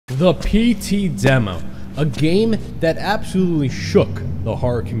The PT demo, a game that absolutely shook the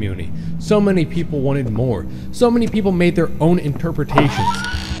horror community. So many people wanted more. So many people made their own interpretations.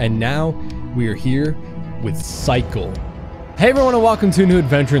 And now we are here with Cycle. Hey everyone, and welcome to a new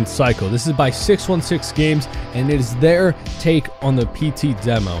adventure in Cycle. This is by 616 Games, and it is their take on the PT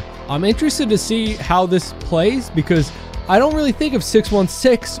demo. I'm interested to see how this plays because I don't really think of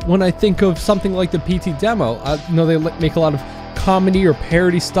 616 when I think of something like the PT demo. You know, they make a lot of comedy or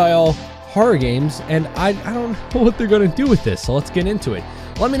parody style horror games, and I don't know what they're going to do with this, so let's get into it.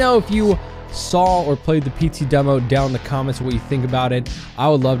 Let me know if you saw or played the PT demo down in the comments what you think about it. I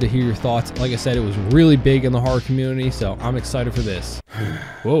would love to hear your thoughts. Like I said, it was really big in the horror community, so I'm excited for this.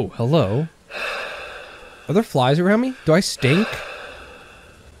 Whoa, hello. Are there flies around me? Do I stink?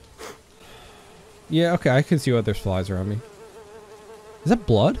 Yeah, okay, I can see why there's flies around me. Is that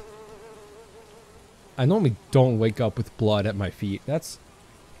blood? I normally don't wake up with blood at my feet. That's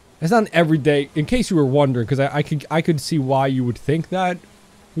not an everyday, in case you were wondering, because I could see why you would think that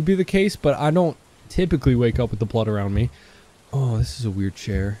would be the case, but I don't typically wake up with the blood around me. Oh, this is a weird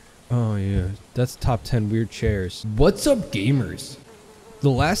chair. Oh yeah, that's top 10 weird chairs. What's up, gamers?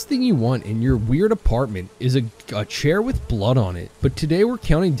 The last thing you want in your weird apartment is a chair with blood on it. But today we're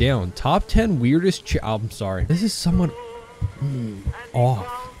counting down top 10 weirdest I'm sorry. This is somewhat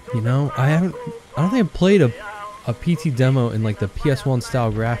off, you know? I don't think I've played a PT demo in like the PS1 style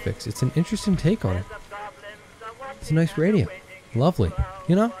graphics. It's an interesting take on it. It's a nice radio. Lovely.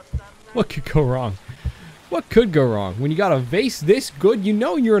 You know? What could go wrong? What could go wrong? When you got a vase this good, you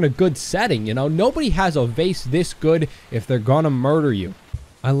know you're in a good setting, you know? Nobody has a vase this good if they're gonna murder you.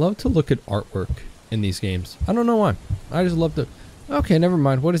 I love to look at artwork in these games. I don't know why. I just love to... Okay, never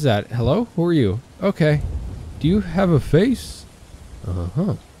mind. What is that? Hello? Who are you? Okay. Do you have a face?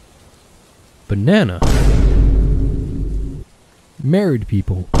 Uh-huh. Banana. Married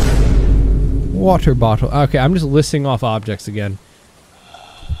people. Water bottle. Okay, I'm just listing off objects again.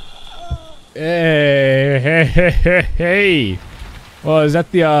 Hey. Well, is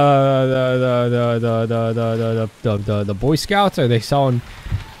that the Boy Scouts? Are they selling?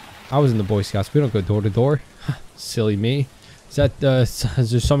 I was in the Boy Scouts. We don't go door to door. Silly me. Is that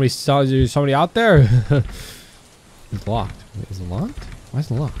is there somebody out there? It's locked. Wait, is it locked? Why is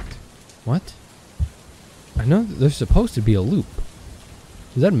it locked? What? I know there's supposed to be a loop.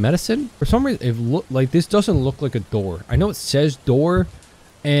 Is that medicine? For some reason, like this doesn't look like a door. I know it says door,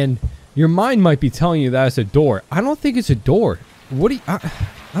 and your mind might be telling you that it's a door. I don't think it's a door. What do you... I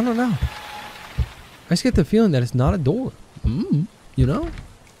don't know. I just get the feeling that it's not a door. You know?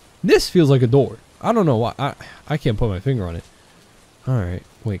 This feels like a door. I don't know why. I can't put my finger on it. Alright.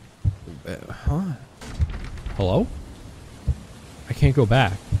 Wait. Huh? Hello? I can't go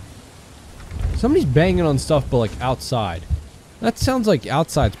back. Somebody's banging on stuff, but like outside. That sounds like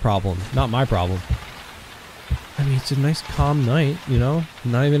outside's problem, not my problem. I mean, it's a nice calm night, you know?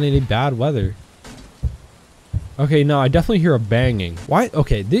 Not even any bad weather. Okay, no, I definitely hear a banging. Why?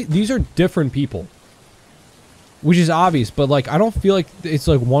 Okay, these are different people. Which is obvious, but like, I don't feel like it's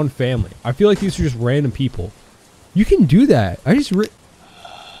like one family. I feel like these are just random people. You can do that. I just What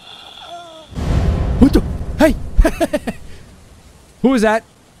the? Hey! Who was that?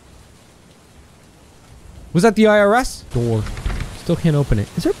 Was that the IRS? Door. Still can't open it.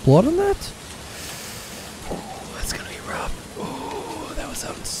 Is there blood on that? Oh, that's gonna be rough. Oh, that was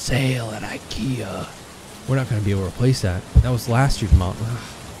on sale at IKEA. We're not gonna be able to replace that. That was last year's model.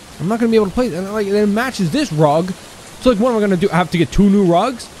 I'm not gonna be able to place it. And like, it matches this rug. So like, what am I gonna do? I have to get 2 new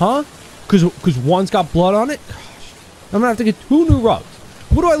rugs? Huh? Cause one's got blood on it? Gosh. I'm gonna have to get 2 new rugs.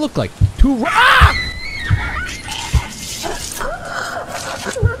 What do I look like? 2 rugs? Ah!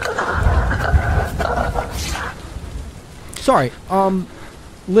 Sorry,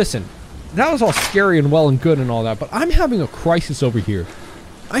 listen, that was all scary and well and good and all that, but I'm having a crisis over here.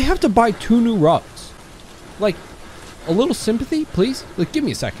 I have to buy 2 new rugs. Like, a little sympathy, please? Like, give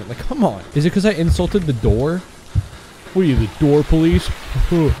me a second. Like, come on. Is it because I insulted the door? What are you, the door police?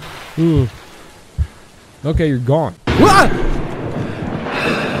 Okay, you're gone. Ah!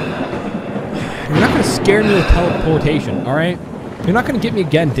 You're not going to scare me with teleportation, alright? You're not going to get me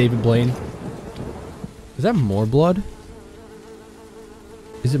again, David Blaine. Is that more blood?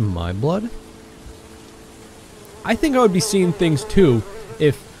 Is it my blood? I think I would be seeing things too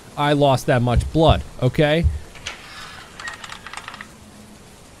if I lost that much blood, okay?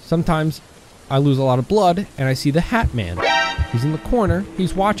 Sometimes I lose a lot of blood and I see the Hat Man. He's in the corner,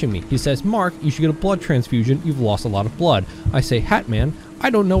 he's watching me. He says, Mark, you should get a blood transfusion, you've lost a lot of blood. I say, Hat Man,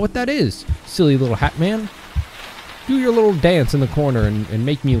 I don't know what that is. Silly little Hat Man. Do your little dance in the corner and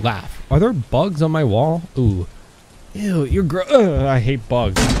make me laugh. Are there bugs on my wall? Ooh. Ew, you're I hate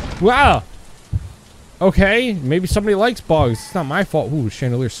bugs. Wow. Okay, maybe somebody likes bugs. It's not my fault. Ooh,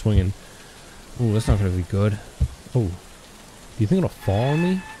 chandelier swinging. Ooh, that's not gonna be good. Oh, do you think it'll fall on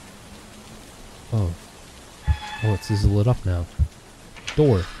me? Oh, this is lit up now.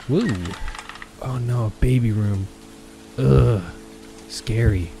 Door. Woo. Oh no, baby room. Ugh,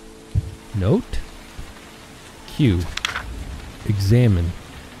 scary. Note. Q. Examine.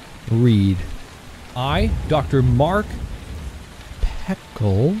 Read. I, Dr. Mark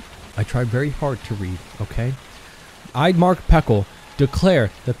Peckle. I tried very hard to read, okay? I, Mark Peckle,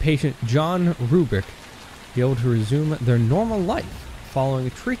 declare the patient John Rubrick be able to resume their normal life following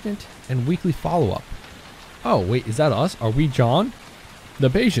treatment and weekly follow-up. Oh, wait, is that us? Are we John? The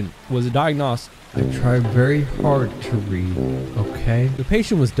patient was diagnosed. I tried very hard to read, okay? The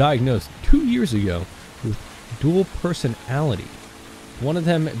patient was diagnosed 2 years ago with dual personality, one of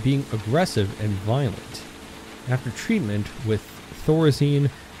them being aggressive and violent. After treatment with Thorazine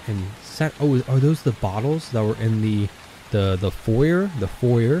and are those the bottles that were in the foyer? The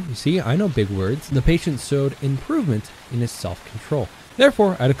foyer. You see, I know big words. The patient showed improvement in his self-control.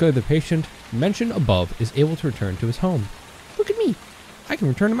 Therefore, I declare the patient mentioned above is able to return to his home. Look at me. I can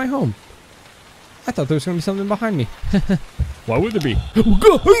return to my home. I thought there was going to be something behind me. Why would there be?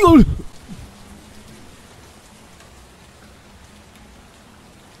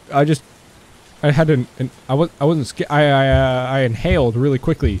 I wasn't scared. I inhaled really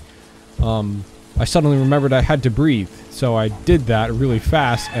quickly. I suddenly remembered I had to breathe, so I did that really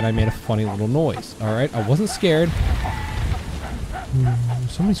fast, and I made a funny little noise. All right, I wasn't scared.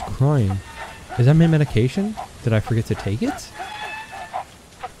 Somebody's crying. Is that my medication? Did I forget to take it?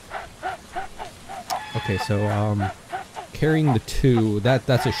 Okay, so carrying the 2.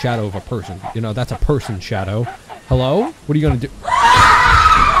 That's a shadow of a person. You know, that's a person shadow. Hello? What are you gonna do?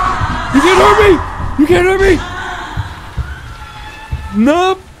 You can't hurt me! You can't hurt me!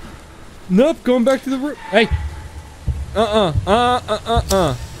 Nope! Nope, going back to the room. Hey!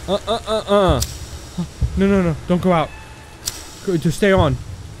 No, don't go out. Just stay on.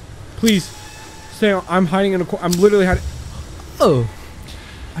 Please. Stay on. I'm hiding in a corner. I'm literally hiding. Oh!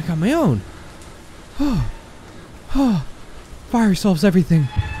 I got my own. Fire solves everything.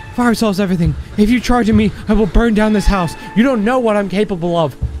 Fire solves everything. If you charge at me, I will burn down this house. You don't know what I'm capable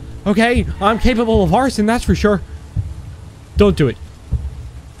of. Okay? I'm capable of arson, that's for sure. Don't do it.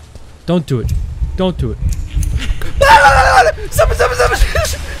 Don't do it. Don't do it. Stop.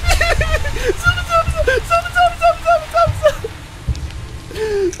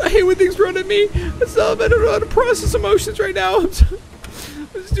 I hate when things run at me. Stop. I don't know how to process emotions right now. I'm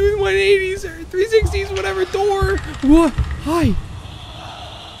just doing 180s or 360s, whatever. Door. What? Hi.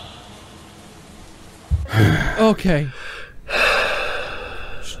 Okay.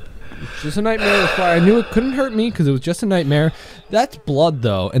 Just a nightmare. I knew it couldn't hurt me because it was just a nightmare. That's blood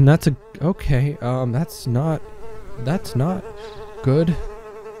though, and that's a okay. That's not good.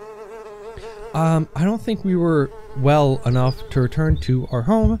 I don't think we were well enough to return to our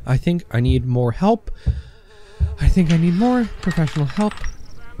home. I think I need more help. I think I need more professional help.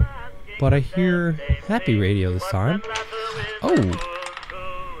 But I hear happy radio this time. Oh,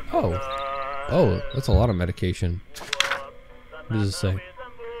 that's a lot of medication. What does it say?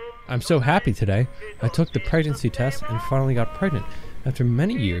 I'm so happy today. I took the pregnancy test and finally got pregnant. After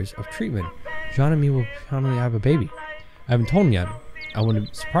many years of treatment, John and me will finally have a baby. I haven't told him yet. I want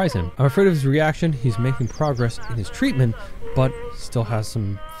to surprise him. I'm afraid of his reaction. He's making progress in his treatment, but still has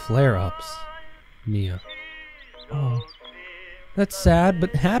some flare-ups. Mia. Oh. That's sad,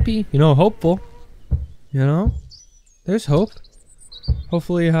 but happy. You know, hopeful. You know? There's hope.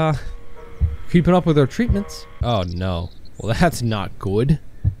 Hopefully, keeping up with our treatments. Oh, no. Well, that's not good.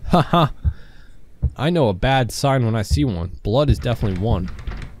 Haha. I know a bad sign when I see one. Blood is definitely one.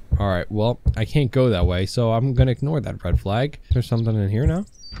 Alright, well, I can't go that way, so I'm gonna ignore that red flag. There's something in here now?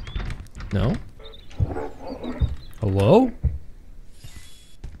 No? Hello?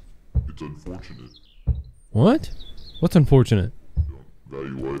 It's unfortunate. What? What's unfortunate? About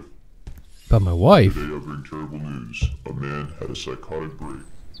your wife? About my wife? Today I bring terrible news. A man had a psychotic break.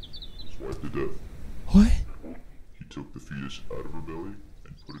 His wife to death. What? He took the fetus out of her belly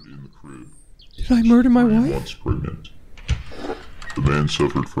and put it in the crib. Did I murder my 3 wife? months pregnant. The man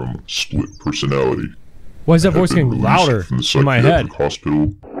suffered from split personality. Why is that voice getting louder from the in my head?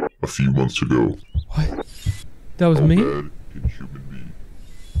 hospital a few months ago. What? That was All me? bad, inhuman being.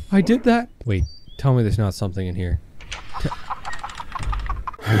 I did that? Wait, tell me there's not something in here.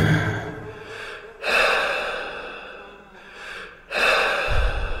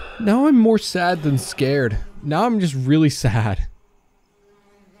 Now I'm more sad than scared. Now I'm just really sad.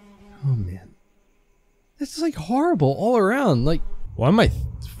 Oh man. This is like horrible all around. Like, why am I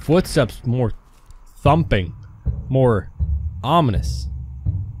footsteps more thumping, more ominous.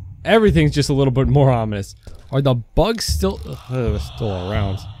 Everything's just a little bit more ominous. Are the bugs still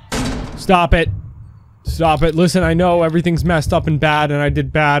around? Stop it. Stop it. Listen, I know everything's messed up and bad and I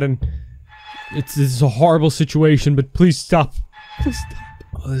did bad and this is a horrible situation, but please stop. Please stop.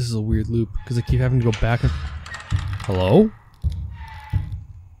 Oh, this is a weird loop because I keep having to go back and... Hello?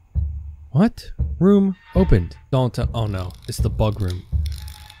 What? Room opened. Don't tell. Oh no, it's the bug room.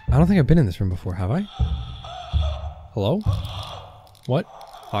 I don't think I've been in this room before, have I? Hello? What?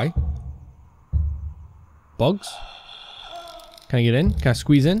 Hi? Bugs? Can I get in? Can I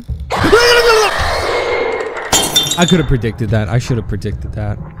squeeze in? I could have predicted that. I should have predicted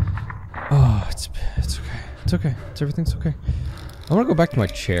that. Oh, it's okay. It's okay. Everything's okay. I want to go back to my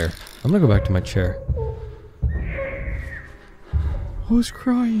chair. I'm gonna go back to my chair. Who's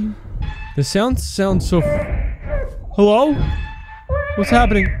crying? The sounds sound so... Hello? What's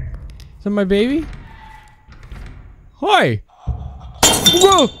happening? Is that my baby? Hi!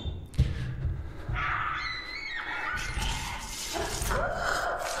 Whoa!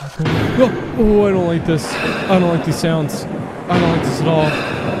 Oh, I don't like this. I don't like these sounds. I don't like this at all.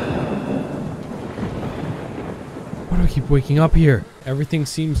 Why do I keep waking up here? Everything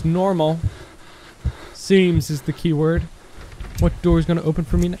seems normal. Seems is the key word. What door is gonna open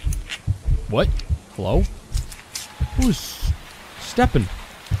for me now? What? Hello? Who's stepping?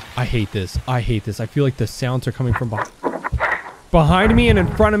 I hate this. I hate this. I feel like the sounds are coming from behind me and in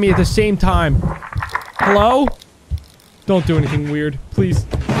front of me at the same time. Hello? Don't do anything weird, please.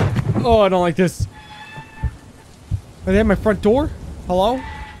 Oh, I don't like this. Are they at my front door? Hello?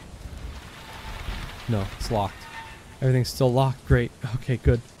 No, it's locked. Everything's still locked. Great. Okay,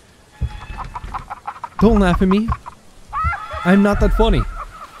 good. Don't laugh at me. I'm not that funny.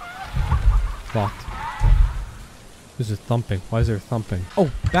 Locked. There's a thumping. Why is there a thumping? Oh,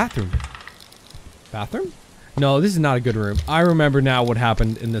 bathroom. Bathroom? No, this is not a good room. I remember now what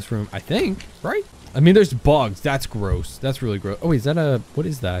happened in this room. I think, right? I mean, there's bugs. That's gross. That's really gross. Oh, is that a... What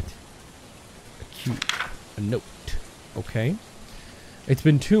is that? A note. Okay. It's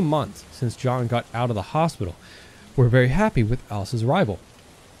been 2 months since John got out of the hospital. We're very happy with Alice's arrival.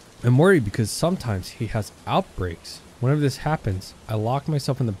 I'm worried because sometimes he has outbreaks. Whenever this happens, I lock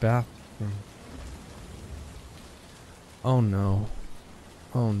myself in the bathroom. Oh no.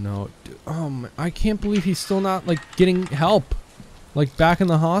 Oh no. I can't believe he's still not, like, getting help. Like, back in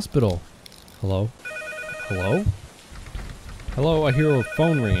the hospital. Hello? Hello? Hello, I hear a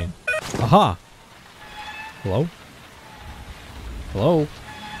phone ringing. Aha! Hello? Hello?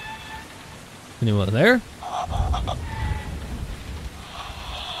 Anyone there?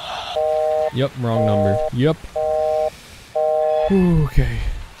 Yep, wrong number. Yep. Okay.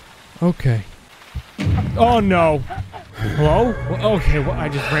 Okay. Oh no! Hello? Okay, well, I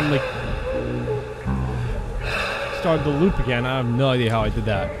just randomly started the loop again. I have no idea how I did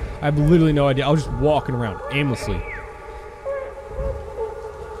that. I have literally no idea. I was just walking around aimlessly.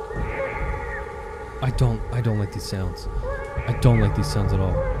 I don't like these sounds. I don't like these sounds at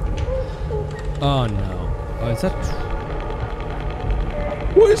all. Oh no. Oh, is that...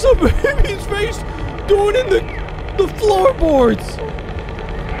 What is a baby's face doing in the floorboards?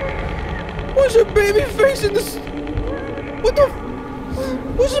 What's a baby face in this? What the?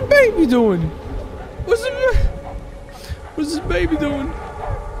 What's a baby doing? What's this baby doing?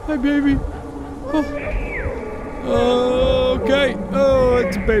 Hi, baby. Oh. Okay. Oh,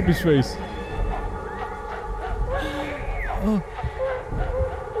 it's a baby's face. Oh.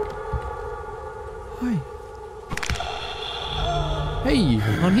 Hi. Hey,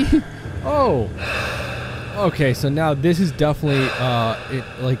 honey. Oh. Okay, so now this is definitely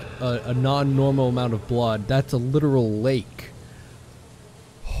a non-normal amount of blood. That's a literal lake.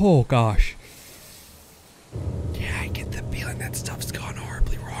 Oh gosh. Yeah, I get the feeling that stuff's gone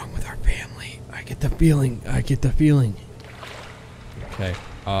horribly wrong with our family. I get the feeling. I get the feeling. Okay,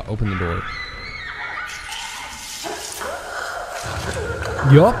 open the door.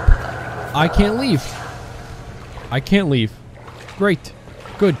 Yup. I can't leave. I can't leave. Great.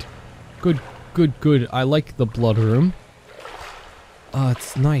 Good. Good. Good, good. I like the blood room.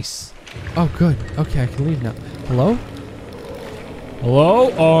 It's nice. Oh, good. Okay, I can leave now. Hello?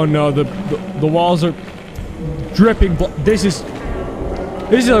 Hello? Oh no, the walls are dripping blood. This is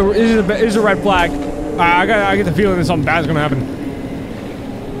a red flag. I get the feeling that something bad's gonna happen.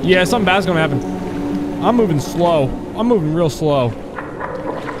 Yeah, something bad's gonna happen. I'm moving slow. I'm moving real slow.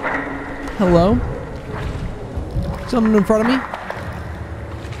 Hello? Someone in front of me?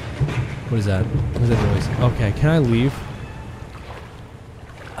 What is that? What is that noise? Okay, can I leave?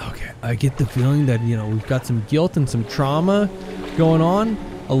 Okay, I get the feeling that, you know, we've got some guilt and some trauma going on.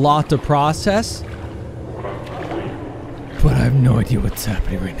 a lot to process. But I have no idea what's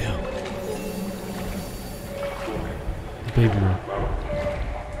happening right now. The baby room.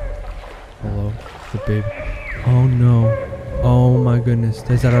 Hello? The baby. Oh no. Oh my goodness.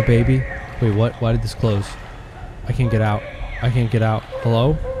 Is that our baby? Wait, what? Why did this close? I can't get out. I can't get out.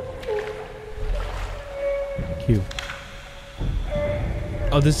 Hello? Q.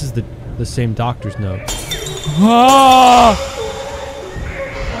 Oh, this is the same doctor's note. Ah!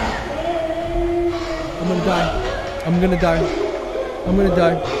 I'm gonna die. I'm gonna die. I'm gonna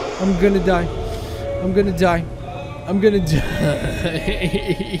die. I'm gonna die. I'm gonna die. I'm gonna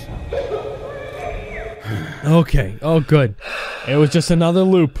die. Okay. Oh, good. It was just another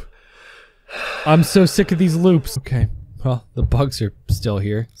loop. I'm so sick of these loops. Okay. Well, the bugs are still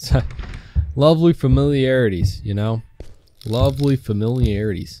here. Lovely familiarities, you know? Lovely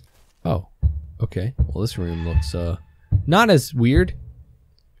familiarities. Oh. Okay. Well, this room looks, not as weird.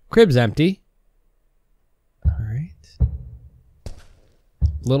 Crib's empty. Alright. A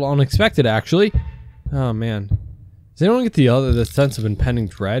little unexpected, actually. Oh, man. Does anyone get the sense of impending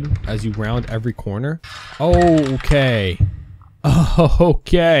dread as you round every corner? Okay.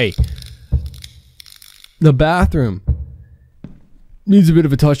 Okay. The bathroom. Needs a bit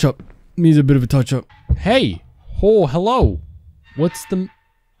of a touch-up. Needs a bit of a touch-up. Hey! Oh, hello! What's the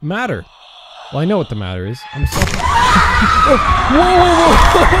matter? Well, I know what the matter is. I'm suffering. Oh,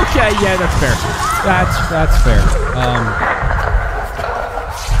 whoa! Okay, yeah, that's fair. That's fair.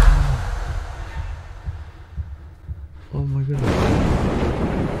 Oh my goodness.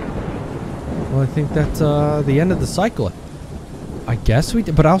 Well, I think that's the end of the cycle. I guess we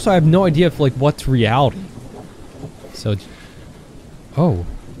did, but also I have no idea if like what's reality. So, oh,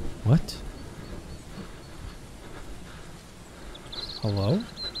 what? Hello?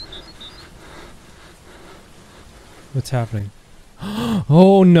 What's happening?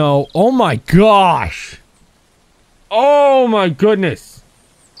 Oh no! Oh my gosh! Oh my goodness!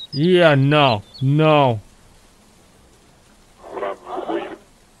 Yeah, no, no.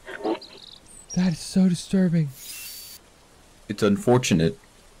 That is so disturbing. It's unfortunate,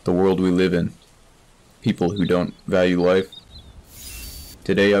 the world we live in. People who don't value life.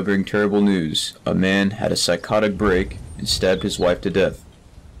 Today I bring terrible news. A man had a psychotic break and stabbed his wife to death.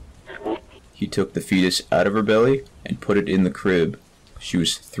 He took the fetus out of her belly and put it in the crib. She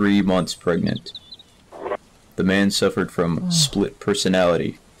was 3 months pregnant. The man suffered from split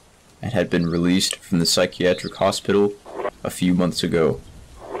personality and had been released from the psychiatric hospital a few months ago.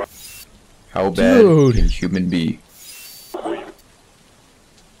 How bad can a human be?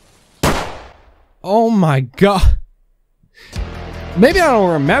 Oh my god. Maybe I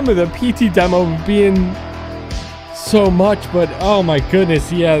don't remember the PT demo being so much, but oh my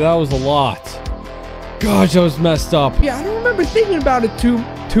goodness, yeah, that was a lot. Gosh, that was messed up. Yeah, I don't remember thinking about it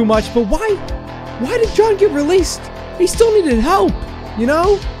too much, but why did John get released? He still needed help, you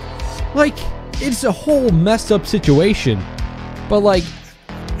know? Like, it's a whole messed up situation. But like,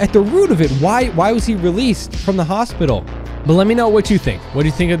 at the root of it, why was he released from the hospital? But let me know what you think. What do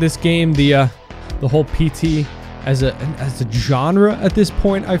you think of this game? The whole PT as a genre at this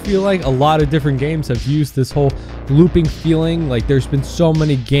point. I feel like a lot of different games have used this whole looping feeling. Like there's been so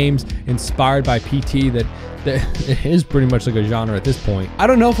many games inspired by PT that it is pretty much like a genre at this point. I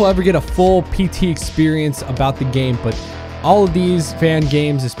don't know if we'll ever get a full PT experience about the game, but all of these fan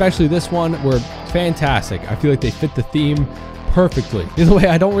games, especially this one, were fantastic. I feel like they fit the theme perfectly. Either way,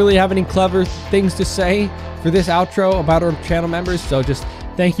 I don't really have any clever things to say for this outro about our channel members, so just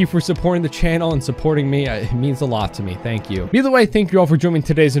thank you for supporting the channel and supporting me. It means a lot to me. Thank you. Either way, thank you all for joining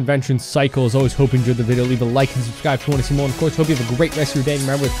today's adventure in Cycle. As always, hope you enjoyed the video. Leave a like and subscribe if you want to see more. And of course, hope you have a great rest of your day. And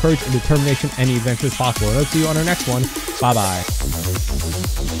remember, with courage and determination, any adventure is possible. And I'll see you on our next one. Bye-bye.